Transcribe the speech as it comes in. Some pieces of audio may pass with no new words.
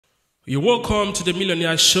You're welcome to the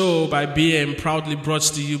Millionaire Show by BM, proudly brought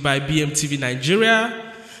to you by BM TV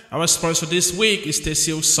Nigeria. Our sponsor this week is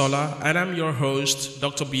Tesio Solar, and I'm your host,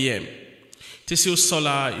 Dr. BM. Tesio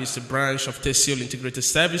Solar is a branch of Tesio Integrated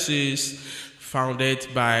Services founded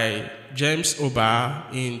by James Oba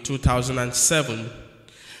in 2007.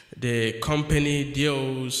 The company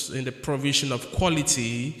deals in the provision of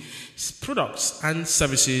quality products and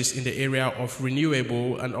services in the area of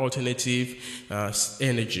renewable and alternative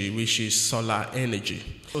energy, which is solar energy.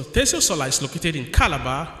 So Tesio Solar is located in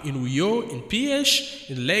Calabar, in Uyo, in PH,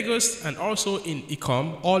 in Lagos, and also in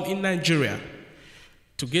Ikom, all in Nigeria.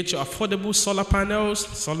 To get your affordable solar panels,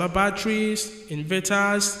 solar batteries,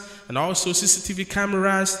 inverters, and also CCTV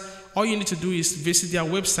cameras, all you need to do is visit their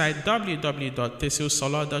website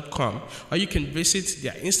www.tesiosolar.com, or you can visit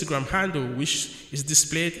their Instagram handle, which is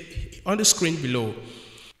displayed on the screen below.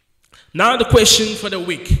 Now the question for the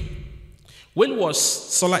week: when was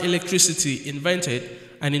solar electricity invented,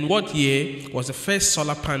 and in what year was the first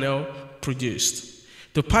solar panel produced?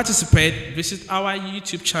 To participate, visit our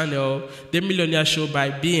YouTube channel, The Millionaire Show by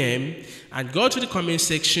BM, and go to the comment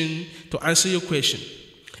section to answer your question.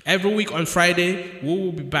 Every week on Friday, we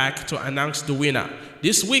will be back to announce the winner.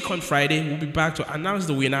 This week on Friday, we'll be back to announce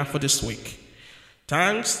the winner for this week.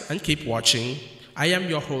 Thanks and keep watching. I am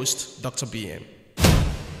your host, Dr. BM.